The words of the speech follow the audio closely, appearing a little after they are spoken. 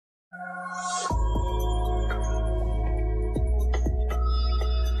Hello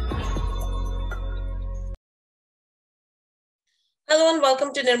and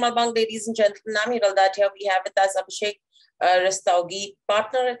welcome to Nirmal Bang, ladies and gentlemen. I'm Hiral. Here we have with us Abhishek A Rastogi,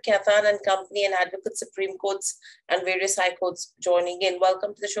 partner at Kathan and Company and advocate Supreme Courts and various high courts joining in.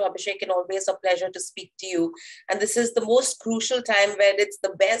 Welcome to the show, Abhishek, and always a pleasure to speak to you. And this is the most crucial time where it's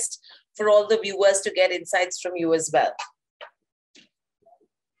the best for all the viewers to get insights from you as well.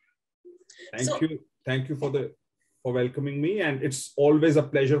 Thank you for welcoming me, and it's always a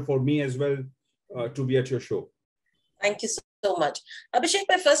pleasure for me as well to be at your show. Thank you so much. Abhishek,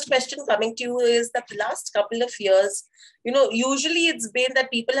 my first question coming to you is that the last couple of years, usually it's been that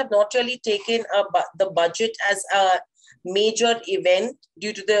people have not really taken the budget as a major event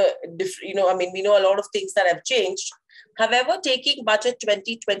due to we know a lot of things that have changed. However, taking budget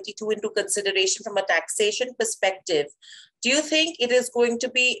 2022 into consideration from a taxation perspective, do you think it is going to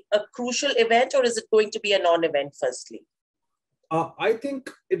be a crucial event or is it going to be a non-event firstly? I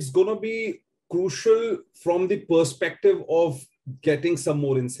think it's going to be crucial from the perspective of getting some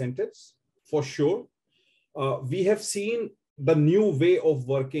more incentives, for sure. We have seen the new way of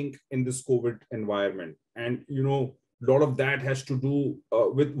working in this COVID environment. And, a lot of that has to do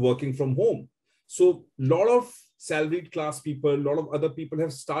with working from home. So a lot of salaried class people, a lot of other people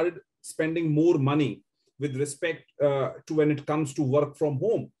have started spending more money with respect to when it comes to work from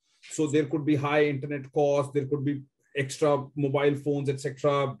home. So there could be high internet costs, there could be extra mobile phones,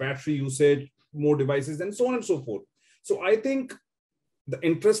 etc., battery usage, more devices, and so on and so forth. So I think the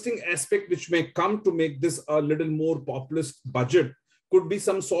interesting aspect which may come to make this a little more populist budget could be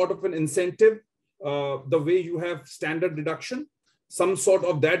some sort of an incentive, the way you have standard deduction, some sort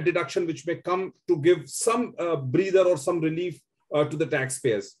of that deduction which may come to give some breather or some relief to the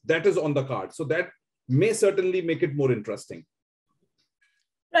taxpayers. That is on the card. So that may certainly make it more interesting.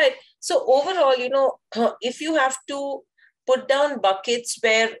 Right. So overall, if you have to put down buckets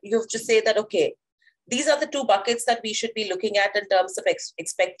where you have to say that, okay, these are the two buckets that we should be looking at in terms of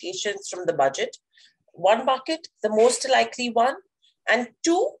expectations from the budget. One bucket, the most likely one, and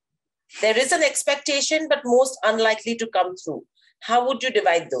two, there is an expectation, but most unlikely to come through. How would you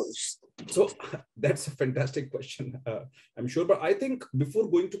divide those? So that's a fantastic question, I'm sure. But I think before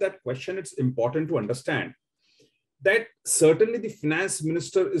going to that question, it's important to understand that certainly the finance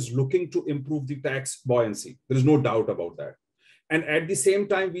minister is looking to improve the tax buoyancy. There is no doubt about that. And at the same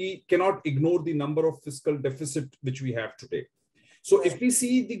time, we cannot ignore the number of fiscal deficit which we have today. So if we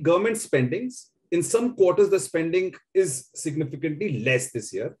see the government spendings, in some quarters, the spending is significantly less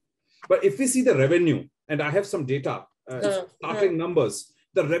this year. But if we see the revenue, and I have some data, starting numbers,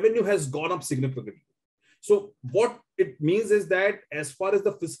 the revenue has gone up significantly. So what it means is that as far as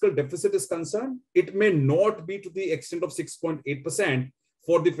the fiscal deficit is concerned, it may not be to the extent of 6.8%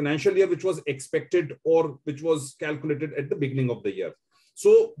 for the financial year, which was expected or which was calculated at the beginning of the year.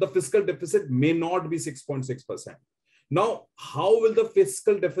 So the fiscal deficit may not be 6.6%. Now, how will the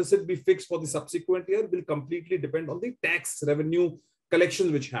fiscal deficit be fixed for the subsequent year will completely depend on the tax revenue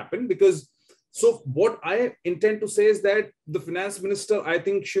collections which happen. So what I intend to say is that the finance minister, I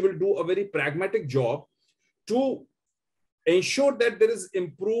think she will do a very pragmatic job to ensure that there is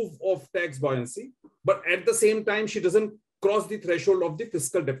improve of tax buoyancy, but at the same time, she doesn't cross the threshold of the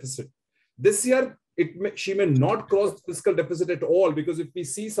fiscal deficit. This year, she may not cross the fiscal deficit at all, because if we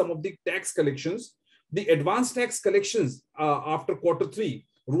see some of the tax collections, the advanced tax collections after Q3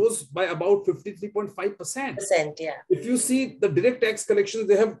 rose by about 53.5%. Yeah. If you see the direct tax collections,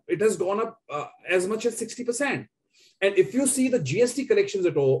 it has gone up as much as 60%. And if you see the GST collections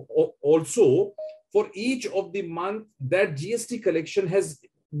at all, also for each of the month, that GST collection has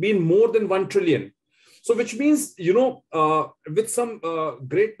been more than 1 trillion. So which means, with some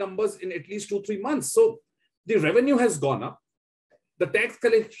great numbers in at least 2-3 months. So the revenue has gone up. The tax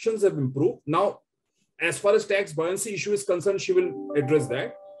collections have improved. Now, as far as tax buoyancy issue is concerned, she will address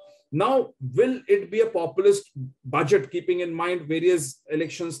that. Now, will it be a populist budget, keeping in mind various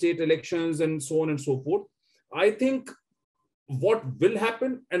elections, state elections, and so on and so forth? I think what will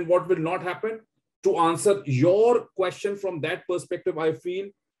happen and what will not happen, to answer your question from that perspective, I feel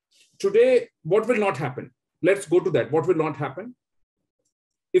today, what will not happen? Let's go to that. What will not happen?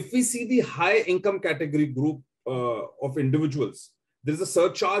 If we see the high income category group of individuals, there is a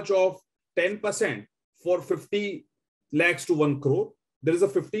surcharge of 10% for 50 lakhs to 1 crore. There is a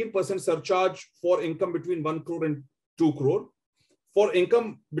 15% surcharge for income between 1 crore and 2 crore. For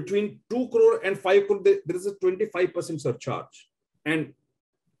income between 2 crore and 5 crore, there is a 25% surcharge and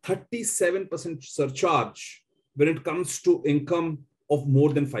 37% surcharge when it comes to income of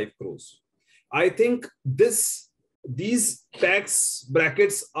more than 5 crores. I think this these tax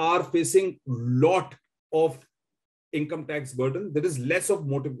brackets are facing lot of income tax burden. There is less of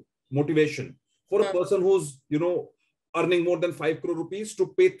motivation for a person who's, earning more than 5 crore rupees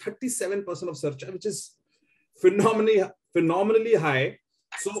to pay 37% of surcharge, which is phenomenally high.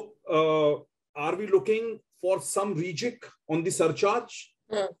 So are we looking for some rejig on the surcharge?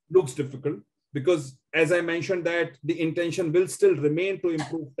 Looks difficult, because as I mentioned, that the intention will still remain to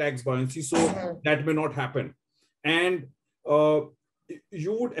improve tax buoyancy. So that may not happen. And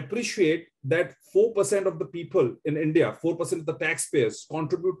you would appreciate that 4% of the people in India, 4% of the taxpayers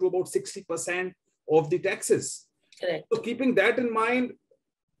contribute to about 60% of the taxes. Correct. So keeping that in mind,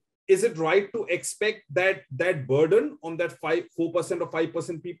 is it right to expect that that burden on that 4% or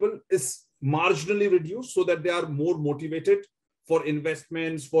 5% people is marginally reduced so that they are more motivated for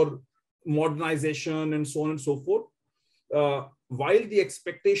investments, for modernization, and so on and so forth? While the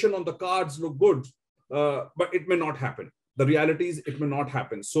expectation on the cards look good, but it may not happen. The reality is it may not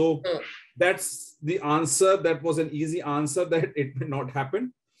happen. So that's the answer. That was an easy answer, that it may not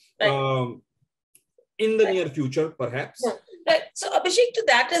happen. Right. In the near future, perhaps. Right. So Abhishek, to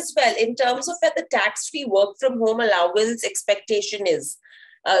that as well, in terms of where the tax-free work from home allowance expectation is,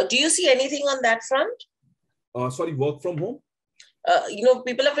 do you see anything on that front? Sorry, work from home?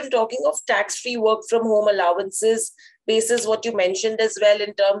 People have been talking of tax-free work from home allowances, basis what you mentioned as well,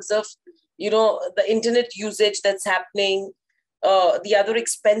 in terms of, the internet usage that's happening, the other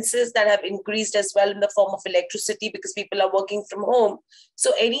expenses that have increased as well in the form of electricity because people are working from home.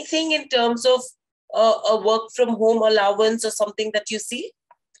 So anything in terms of a work from home allowance or something that you see?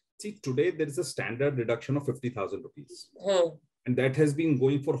 See, today there is a standard deduction of 50,000 rupees. And that has been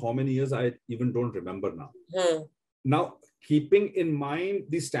going for how many years? I even don't remember now. Now, keeping in mind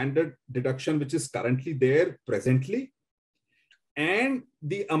the standard deduction, which is currently there presently, and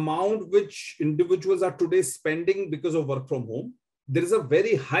the amount which individuals are today spending because of work from home, there is a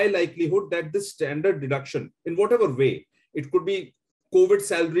very high likelihood that this standard deduction, in whatever way, it could be COVID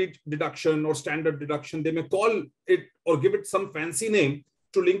salary deduction or standard deduction, they may call it or give it some fancy name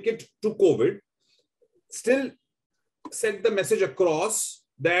to link it to COVID, still set the message across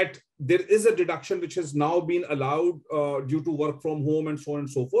that there is a deduction which has now been allowed due to work from home and so on and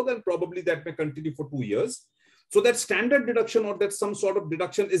so forth, and probably that may continue for 2 years. So that standard deduction or that some sort of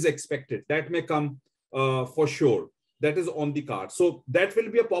deduction is expected. That may come for sure. That is on the card. So that will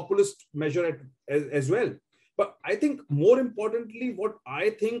be a populist measure as well. But I think more importantly, what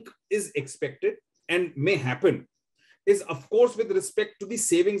I think is expected and may happen is, of course, with respect to the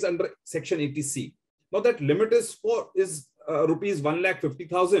savings under Section 80C. Now that limit is rupees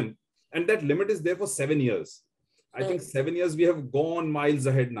 1,50,000, and that limit is there for 7 years. I think 7 years we have gone miles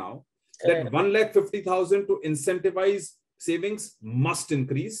ahead now. That 1,50,000 to incentivize savings must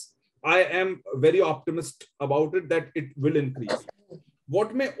increase. I am very optimistic about it that it will increase.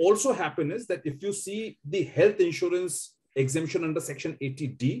 What may also happen is that if you see the health insurance exemption under Section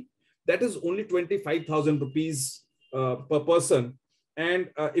 80D, that is only 25,000 rupees per person. And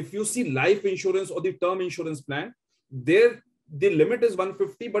if you see life insurance or the term insurance plan, there the limit is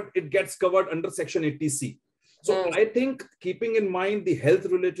 150, but it gets covered under Section 80C. So I think keeping in mind the health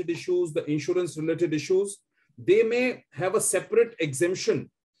related issues, the insurance related issues, they may have a separate exemption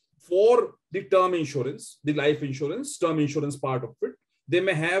for the term insurance, the life insurance, term insurance part of it. They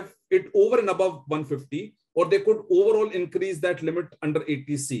may have it over and above 150, or they could overall increase that limit under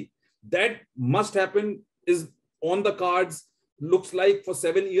 80C. That must happen, is on the cards. Looks like for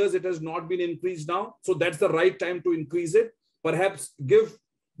 7 years, it has not been increased now. So that's the right time to increase it. Perhaps give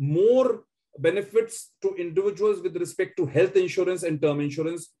more benefits to individuals with respect to health insurance and term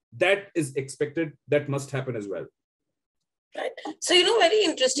insurance. That is expected. That must happen as well. Right. So, very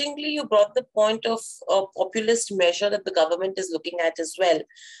interestingly, you brought the point of a populist measure that the government is looking at as well.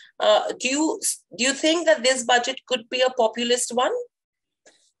 Do you think that this budget could be a populist one?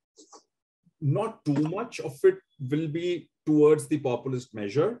 Not too much of it will be towards the populist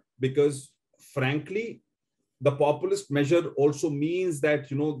measure, because frankly, the populist measure also means that,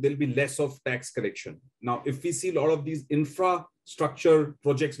 there'll be less of tax correction. Now, if we see a lot of these infrastructure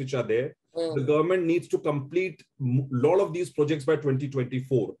projects which are there, the government needs to complete a lot of these projects by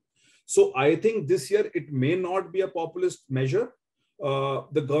 2024. So I think this year it may not be a populist measure.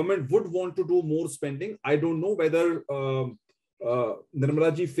 The government would want to do more spending. I don't know whether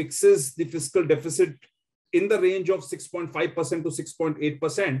Nirmala ji fixes the fiscal deficit in the range of 6.5% to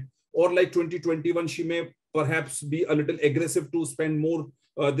 6.8%, or like 2021, she may perhaps be a little aggressive to spend more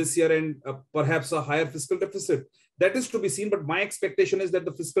this year and perhaps a higher fiscal deficit. That is to be seen, but my expectation is that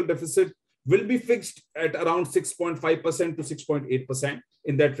the fiscal deficit will be fixed at around 6.5% to 6.8%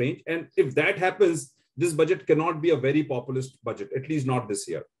 in that range. And if that happens, this budget cannot be a very populist budget, at least not this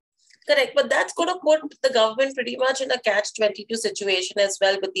year. Correct, but that's going to put the government pretty much in a catch-22 situation as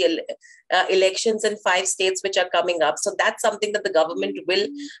well with the elections in 5 states which are coming up. So that's something that the government will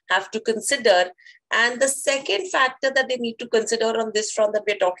have to consider. And the second factor that they need to consider on this front that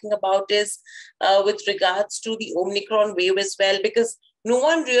we're talking about is with regards to the Omicron wave as well, because no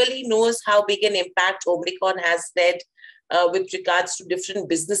one really knows how big an impact Omicron has had with regards to different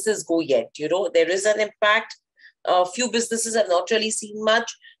businesses go yet. You know, there is an impact. Few businesses have not really seen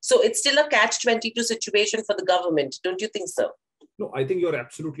much. So it's still a catch-22 situation for the government. Don't you think so? No, I think you're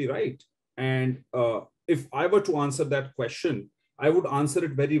absolutely right. And if I were to answer that question, I would answer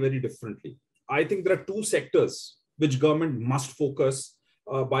it very, very differently. I think there are 2 sectors which government must focus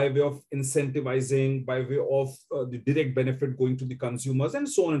by way of incentivizing, by way of the direct benefit going to the consumers and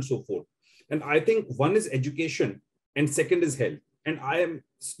so on and so forth. And I think one is education and second is health. And I am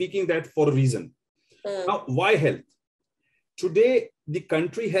speaking that for a reason. Now, why health? Today, the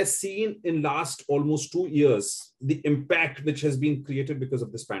country has seen in last almost 2 years, the impact which has been created because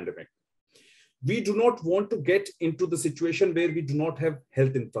of this pandemic. We do not want to get into the situation where we do not have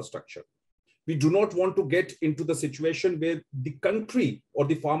health infrastructure. We do not want to get into the situation where the country or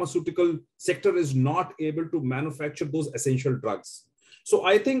the pharmaceutical sector is not able to manufacture those essential drugs. So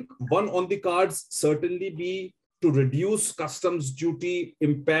I think one on the cards certainly be to reduce customs duty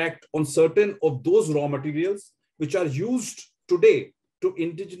impact on certain of those raw materials which are used today to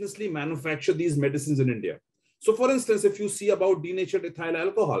indigenously manufacture these medicines in India. So for instance, if you see about denatured ethyl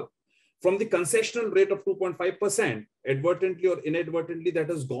alcohol, from the concessional rate of 2.5%, advertently or inadvertently, that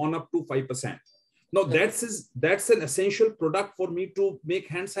has gone up to 5%. Now that's an essential product for me to make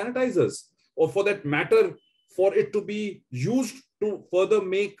hand sanitizers, or for that matter, for it to be used to further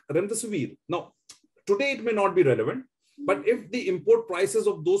make remdesivir. Now, today, it may not be relevant, but if the import prices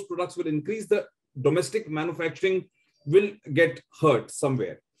of those products will increase, the domestic manufacturing will get hurt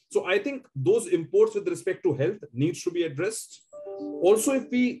somewhere. So I think those imports with respect to health needs to be addressed. Also,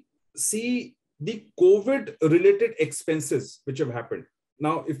 if we see the COVID-related expenses which have happened.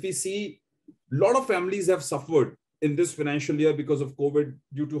 Now, if we see a lot of families have suffered in this financial year because of COVID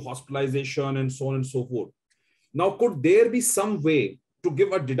due to hospitalization and so on and so forth. Now, could there be some way to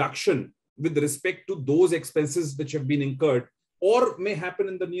give a deduction with respect to those expenses which have been incurred or may happen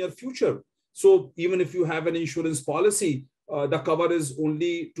in the near future? So even if you have an insurance policy, the cover is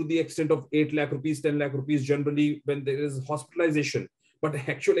only to the extent of 8 lakh rupees, 10 lakh rupees generally when there is hospitalization, but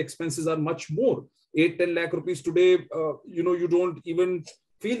actual expenses are much more. 8, 10 lakh rupees today, you don't even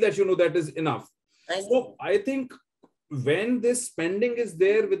feel that, that is enough. So I think when this spending is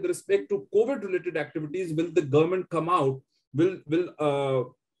there with respect to COVID related activities, will the government come out? Will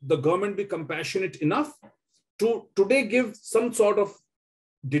the government be compassionate enough to today give some sort of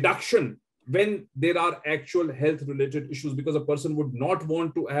deduction when there are actual health related issues, because a person would not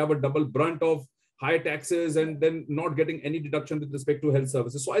want to have a double brunt of high taxes and then not getting any deduction with respect to health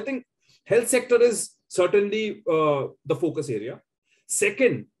services. So I think health sector is certainly the focus area.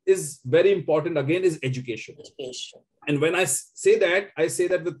 Second is very important again is education. And when I say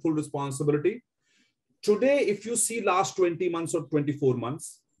that with full responsibility. Today, if you see last 20 months or 24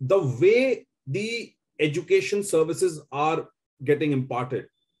 months, the way the education services are getting imparted,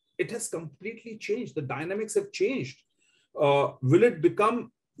 it has completely changed. The dynamics have changed. Will it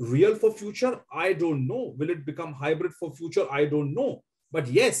become real for future? I don't know. Will it become hybrid for future? I don't know. But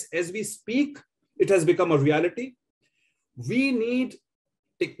yes, as we speak, it has become a reality. We need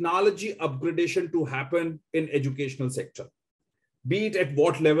technology upgradation to happen in educational sector, be it at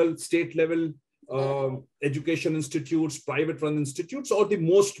what level, state level, education institutes, private run institutes, or the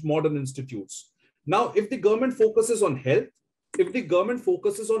most modern institutes. Now, if the government focuses on health, if the government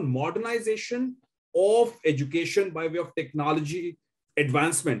focuses on modernization of education by way of technology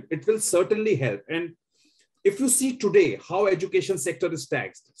advancement, it will certainly help. And if you see today how education sector is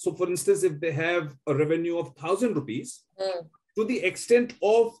taxed, so for instance, if they have a revenue of 1,000 rupees, to the extent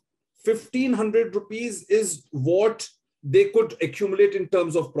of 1,500 rupees is what they could accumulate in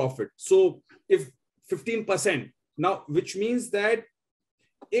terms of profit. So if 15%, now, which means that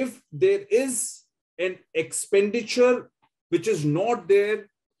if there is an expenditure which is not there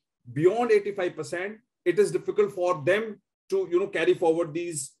beyond 85%, it is difficult for them to carry forward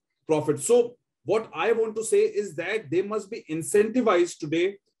these profits. So what I want to say is that they must be incentivized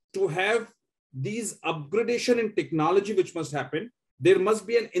today to have these upgradation in technology which must happen. There must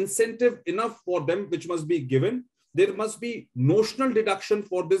be an incentive enough for them which must be given. There must be notional deduction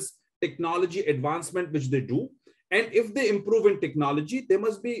for this technology advancement which they do. And if they improve in technology, they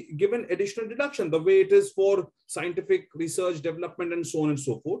must be given additional deduction, the way it is for scientific research, development, and so on and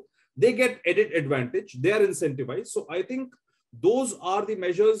so forth. they get added advantage, they are incentivized. So I think those are the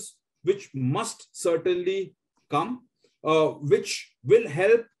measures which must certainly come, which will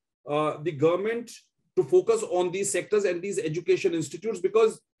help the government to focus on these sectors and these education institutes,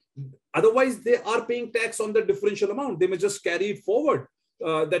 because otherwise they are paying tax on the differential amount. They may just carry it forward,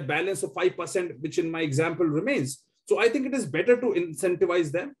 that balance of 5%, which in my example remains. So I think it is better to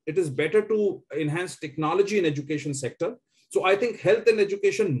incentivize them. It is better to enhance technology in education sector. So I think health and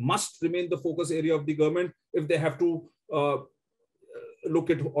education must remain the focus area of the government if they have to look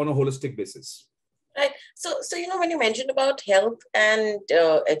at on a holistic basis. Right. So when you mentioned about health and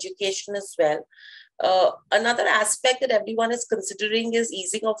education as well, another aspect that everyone is considering is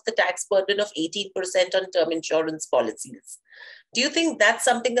easing of the tax burden of 18% on term insurance policies. Do you think that's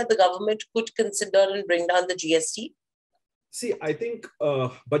something that the government could consider and bring down the GST? See, I think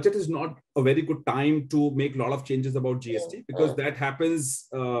budget is not a very good time to make a lot of changes about GST, because that happens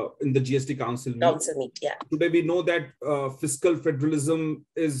in the GST Council meet. Yeah. Today, we know that fiscal federalism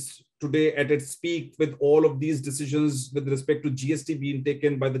is today at its peak, with all of these decisions with respect to GST being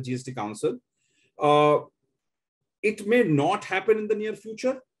taken by the GST Council. It may not happen in the near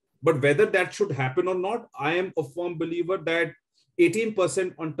future, but whether that should happen or not, I am a firm believer that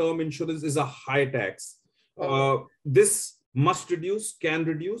 18% on term insurance is a high tax. This must reduce, can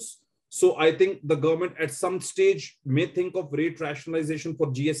reduce. So I think the government at some stage may think of rate rationalization for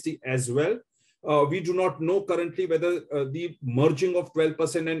GST as well. We do not know currently whether the merging of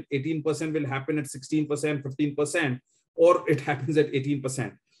 12% and 18% will happen at 16%, 15%, or it happens at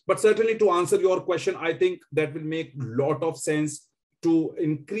 18%. But certainly, to answer your question, I think that will make a lot of sense to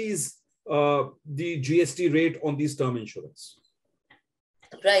increase the GST rate on these term insurance.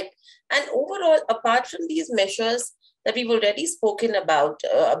 Right. And overall, apart from these measures that we've already spoken about,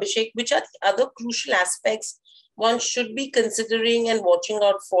 Abhishek, which are the other crucial aspects one should be considering and watching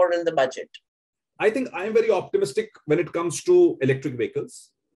out for in the budget? I think I'm very optimistic when it comes to electric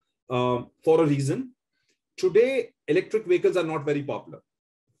vehicles for a reason. Today, electric vehicles are not very popular.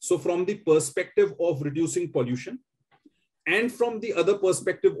 So from the perspective of reducing pollution, and from the other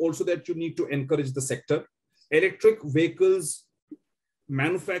perspective also that you need to encourage the sector, electric vehicles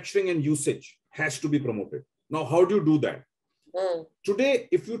manufacturing and usage has to be promoted. Now, how do you do that? Today,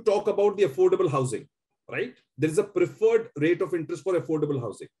 if you talk about the affordable housing, right, there is a preferred rate of interest for affordable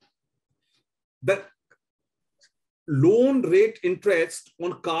housing. The loan rate interest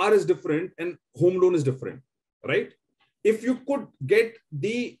on car is different and home loan is different, right? If you could get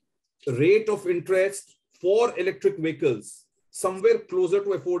the rate of interest for electric vehicles somewhere closer to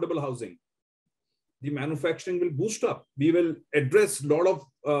affordable housing, the manufacturing will boost up. We will address a lot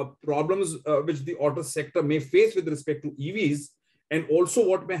of problems which the auto sector may face with respect to EVs. And also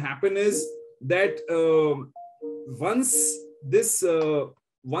what may happen is that once this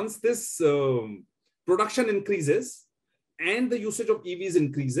production increases and the usage of EVs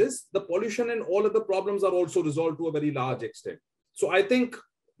increases, the pollution and all of the problems are also resolved to a very large extent. So I think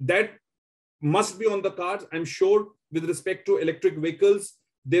that must be on the cards. I'm sure with respect to electric vehicles,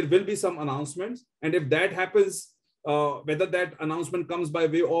 there will be some announcements. And if that happens, whether that announcement comes by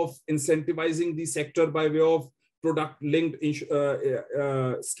way of incentivizing the sector, by way of product-linked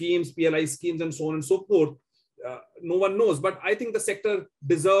schemes, PLI schemes, and so on and so forth, no one knows. But I think the sector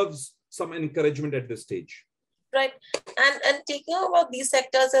deserves some encouragement at this stage. Right. And taking about these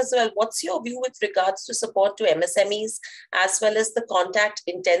sectors as well, what's your view with regards to support to MSMEs as well as the contact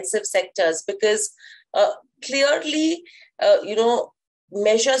intensive sectors? Because clearly,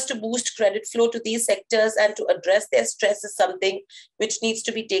 measures to boost credit flow to these sectors and to address their stress is something which needs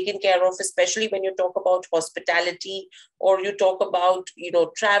to be taken care of, especially when you talk about hospitality or you talk about,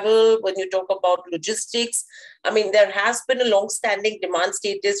 travel, when you talk about logistics. I mean, there has been a long-standing demand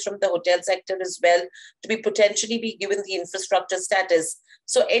status from the hotel sector as well to be potentially be given the infrastructure status.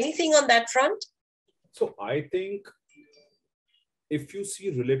 So anything on that front? So I think if you see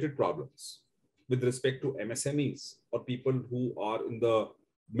related problems with respect to MSMEs or people who are in the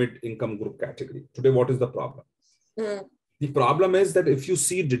mid-income group category. Today, what is the problem? The problem is that if you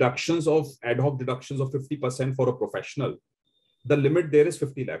see deductions of ad hoc deductions of 50% for a professional, the limit there is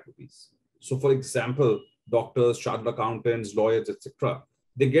 50 lakh rupees. So for example, doctors, chartered accountants, lawyers, etc.,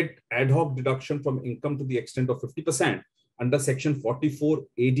 they get ad hoc deduction from income to the extent of 50% under section 44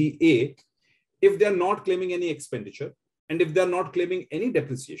 ADA if they are not claiming any expenditure and if they are not claiming any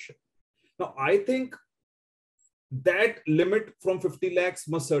depreciation. Now, I think that limit from 50 lakhs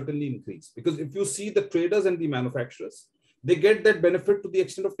must certainly increase, because if you see the traders and the manufacturers, they get that benefit to the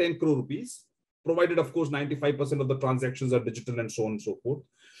extent of 10 crore rupees, provided, of course, 95% of the transactions are digital and so on and so forth.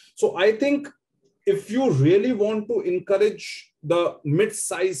 So I think if you really want to encourage the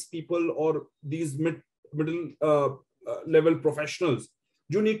mid-size people or these middle level professionals,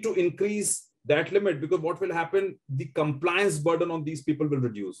 you need to increase that limit, because what will happen, the compliance burden on these people will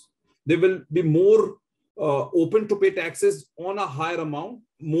reduce. They will be more open to pay taxes on a higher amount,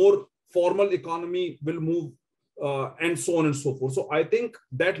 more formal economy will move, and so on and so forth. So I think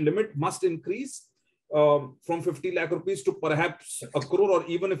that limit must increase from 50 lakh rupees to perhaps a crore, or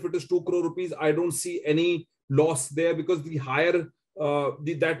even if it is 2 crore rupees, I don't see any loss there, because the higher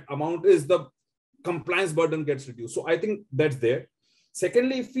that amount is, the compliance burden gets reduced. So I think that's there.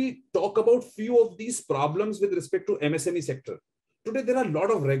 Secondly, if we talk about few of these problems with respect to MSME sector, today there are a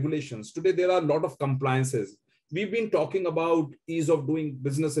lot of regulations. Today there are a lot of compliances. We've been talking about ease of doing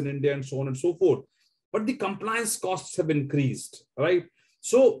business in India and so on and so forth, but the compliance costs have increased, right?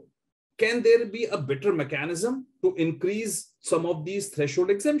 So can there be a better mechanism to increase some of these threshold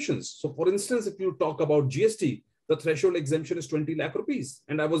exemptions? So for instance, if you talk about GST, the threshold exemption is 20 lakh rupees.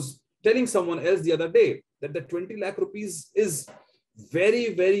 And I was telling someone else the other day that the 20 lakh rupees is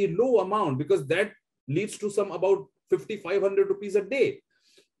very, very low amount, because that leads to some about 5,500 rupees a day.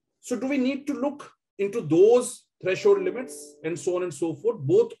 So do we need to look into those threshold limits and so on and so forth,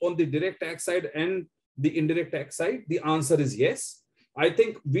 both on the direct tax side and the indirect tax side? The answer is yes. I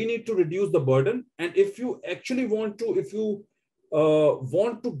think we need to reduce the burden. And if you actually want to, if you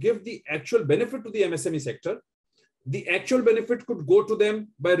want to give the actual benefit to the MSME sector, the actual benefit could go to them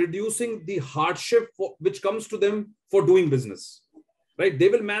by reducing the hardship which comes to them for doing business, right? They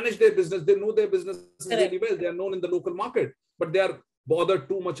will manage their business. They know their business really well. They are known in the local market, but they are bothered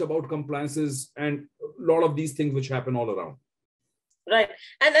too much about compliances and a lot of these things which happen all around. Right.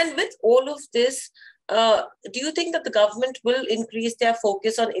 And with all of this, do you think that the government will increase their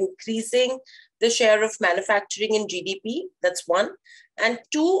focus on increasing the share of manufacturing in GDP? That's one. And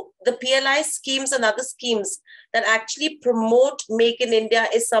two, the PLI schemes and other schemes that actually promote Make in India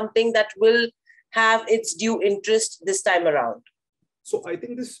is something that will have its due interest this time around. So I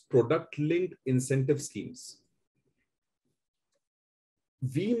think this product-linked incentive schemes,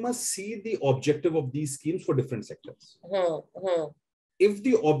 we must see the objective of these schemes for different sectors. If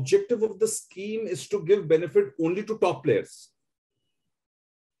the objective of the scheme is to give benefit only to top players,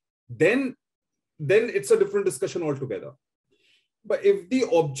 then it's a different discussion altogether. But if the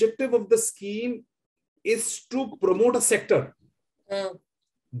objective of the scheme is to promote a sector,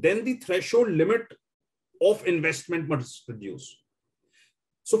 then the threshold limit of investment must reduce.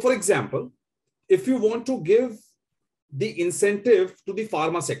 So for example, if you want to give the incentive to the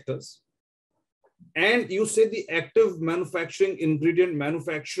pharma sectors, and you say the active manufacturing ingredient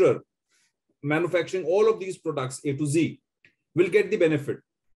manufacturer, manufacturing all of these products A to Z, will get the benefit,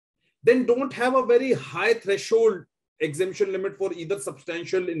 then don't have a very high threshold exemption limit for either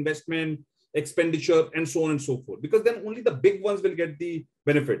substantial investment, expenditure, and so on and so forth, because then only the big ones will get the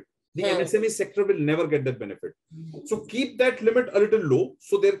benefit. The MSME sector will never get that benefit. So keep that limit a little low,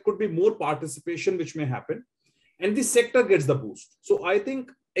 so there could be more participation which may happen, and the sector gets the boost. So I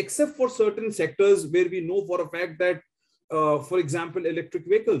think, except for certain sectors where we know for a fact that, for example, electric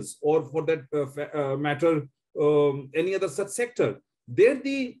vehicles, or for that matter, any other such sector, there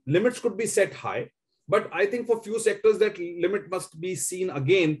the limits could be set high. But I think for few sectors, that limit must be seen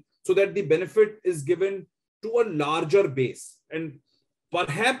again, so that the benefit is given to a larger base. And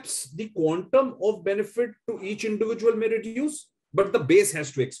perhaps the quantum of benefit to each individual may reduce, but the base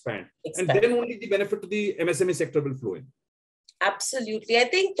has to expand. And then only the benefit to the MSME sector will flow in. Absolutely. I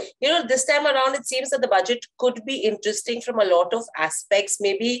think, this time around, it seems that the budget could be interesting from a lot of aspects.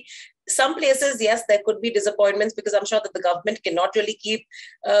 Maybe some places, yes, there could be disappointments, because I'm sure that the government cannot really keep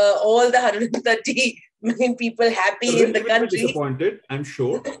all the 130 million people happy in the country. Disappointed, I'm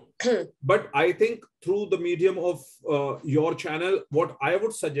sure. But I think through the medium of your channel, what I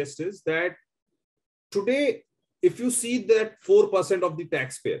would suggest is that today, if you see that 4% of the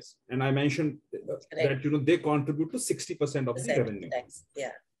taxpayers, and I mentioned that they contribute to 60% of the revenue.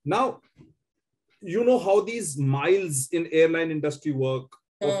 Now, you know how these miles in airline industry work,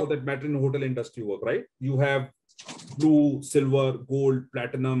 or for that matter in hotel industry work, right? You have blue, silver, gold,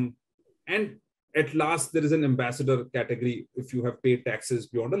 platinum, and at last there is an ambassador category if you have paid taxes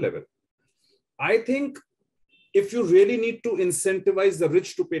beyond a level. I think if you really need to incentivize the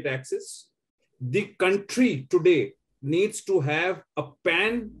rich to pay taxes, the country today needs to have a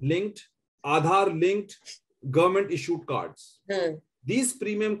PAN-linked, Aadhaar-linked, government-issued cards. These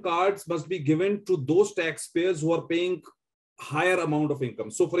premium cards must be given to those taxpayers who are paying higher amount of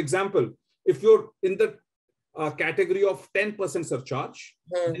income. So, for example, if you're in the category of 10% surcharge,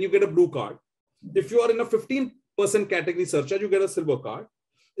 then you get a blue card. If you are in a 15% category surcharge, you get a silver card.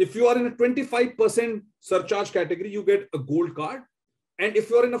 If you are in a 25% surcharge category, you get a gold card. And if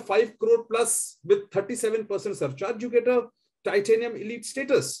you're in a 5 crore plus with 37% surcharge, you get a titanium elite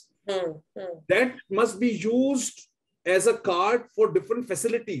status. That must be used as a card for different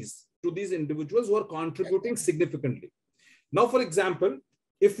facilities to these individuals who are contributing significantly. Now, for example,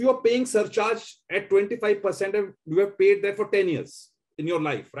 if you are paying surcharge at 25% and you have paid that for 10 years in your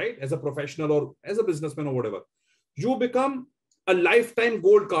life, right? As a professional or as a businessman or whatever, you become a lifetime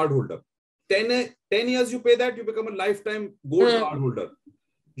gold card holder. 10 years you pay that, you become a lifetime gold card holder.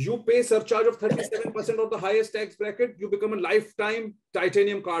 You pay surcharge of 37% of the highest tax bracket, you become a lifetime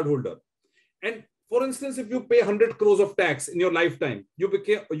titanium card holder. And for instance, if you pay 100 crores of tax in your lifetime, you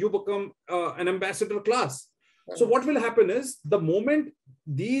become an ambassador class. So what will happen is the moment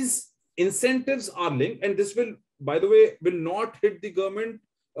these incentives are linked, and this will, by the way, will not hit the government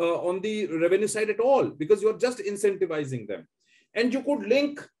on the revenue side at all, because you're just incentivizing them. And you could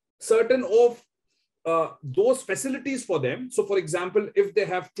link certain of those facilities for them. So for example, if they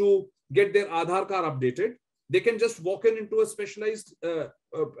have to get their Aadhaar card updated, they can just walk into a specialized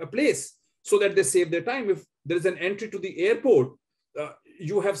a place so that they save their time. If there is an entry to the airport,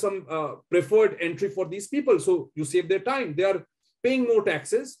 you have some preferred entry for these people. So you save their time. They are paying more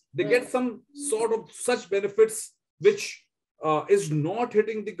taxes. They get some sort of such benefits, which is not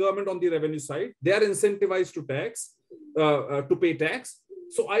hitting the government on the revenue side. They are incentivized to pay tax.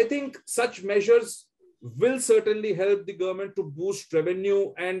 So I think such measures will certainly help the government to boost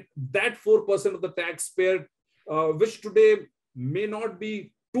revenue, and that 4% of the taxpayer, which today may not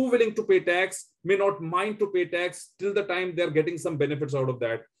be too willing to pay tax, may not mind to pay tax till the time they're getting some benefits out of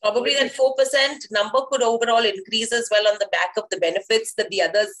that. Probably that 4% number could overall increase as well on the back of the benefits that the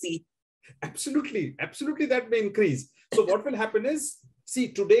others see. Absolutely. Absolutely, that may increase. So what will happen is, see,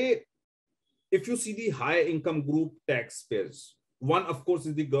 today, if you see the high income group taxpayers, one, of course,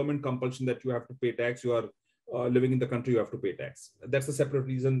 is the government compulsion that you have to pay tax. You are living in the country, you have to pay tax. That's a separate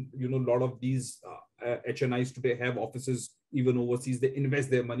reason. You know, a lot of these HNIs today have offices even overseas. They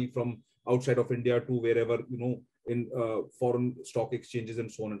invest their money from outside of India to wherever, you know, in foreign stock exchanges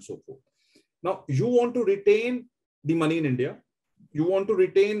and so on and so forth. Now, you want to retain the money in India. You want to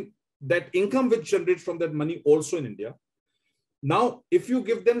retain that income which generates from that money also in India. Now, if you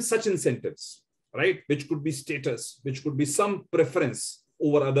give them such incentives, right, which could be status, which could be some preference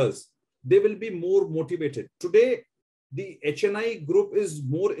over others, they will be more motivated. Today, the HNI group is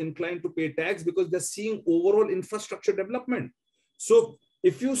more inclined to pay tax because they're seeing overall infrastructure development. So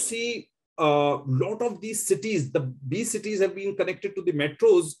if you see a lot of these cities, the B cities have been connected to the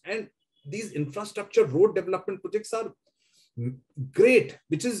metros, and these infrastructure road development projects are great,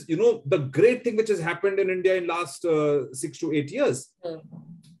 which is, you know, the great thing which has happened in India in last 6 to 8 years.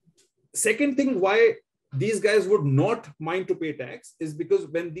 Second thing, why these guys would not mind to pay tax is because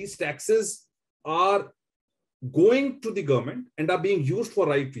when these taxes are going to the government and are being used for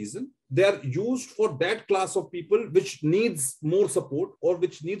right reason, they are used for that class of people which needs more support or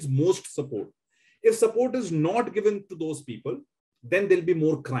which needs most support. If support is not given to those people, then there'll be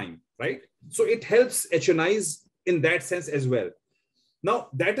more crime, right? So it helps HNIs in that sense as well. Now,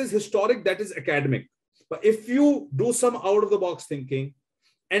 that is historic, that is academic. But if you do some out of the box thinking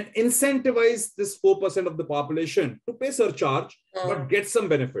and incentivize this 4% of the population to pay surcharge, but get some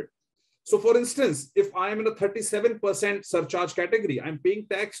benefit. So for instance, if I'm in a 37% surcharge category, I'm paying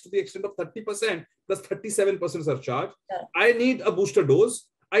tax to the extent of 30% plus 37% surcharge. I need a booster dose.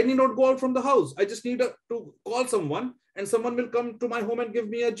 I need not go out from the house. I just need to call someone and someone will come to my home and give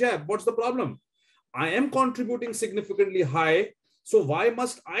me a jab. What's the problem? I am contributing significantly high. So why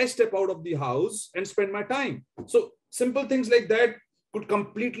must I step out of the house and spend my time? So simple things like that could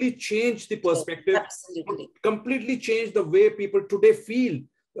completely change the perspective. Absolutely. Completely change the way people today feel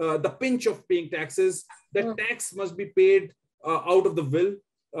the pinch of paying taxes. That tax must be paid out of the will.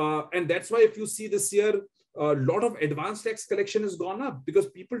 And that's why if you see this year, a lot of advanced tax collection has gone up because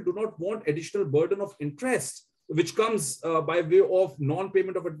people do not want additional burden of interest, which comes by way of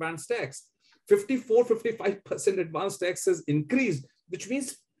non-payment of advanced tax. 55% advanced tax has increased, which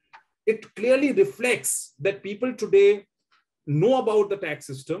means it clearly reflects that people today know about the tax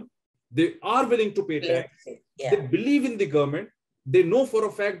system. They are willing to pay tax. They believe in the government. They know for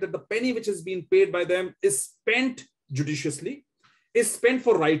a fact that the penny which has been paid by them is spent judiciously, is spent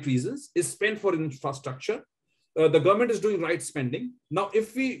for right reasons, is spent for infrastructure. The government is doing right spending. Now,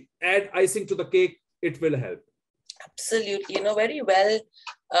 if we add icing to the cake, it will help. Absolutely. You know, very well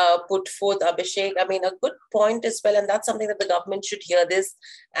put forth, Abhishek. I mean, a good point as well. And that's something that the government should hear this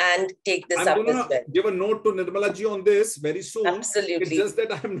and take this up as well. I'm going to give a note to Nirmala ji on this very soon. Absolutely. It's just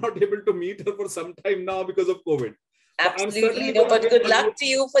that I'm not able to meet her for some time now because of COVID. Absolutely, but good luck to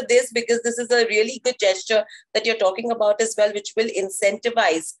you for this, because this is a really good gesture that you're talking about as well, which will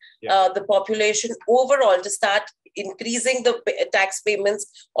incentivize the population overall to start increasing the tax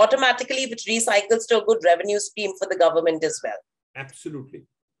payments automatically, which recycles to a good revenue stream for the government as well. Absolutely.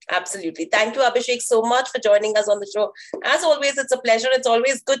 Absolutely. Thank you, Abhishek, so much for joining us on the show. As always, it's a pleasure. It's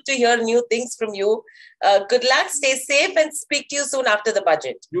always good to hear new things from you. Good luck, stay safe, and speak to you soon after the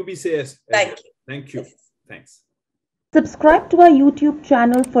budget. You be safe. Thank you. Thank you. Thanks. Subscribe to our YouTube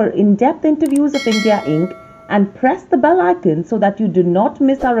channel for in-depth interviews of India Inc. and press the bell icon so that you do not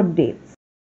miss our updates.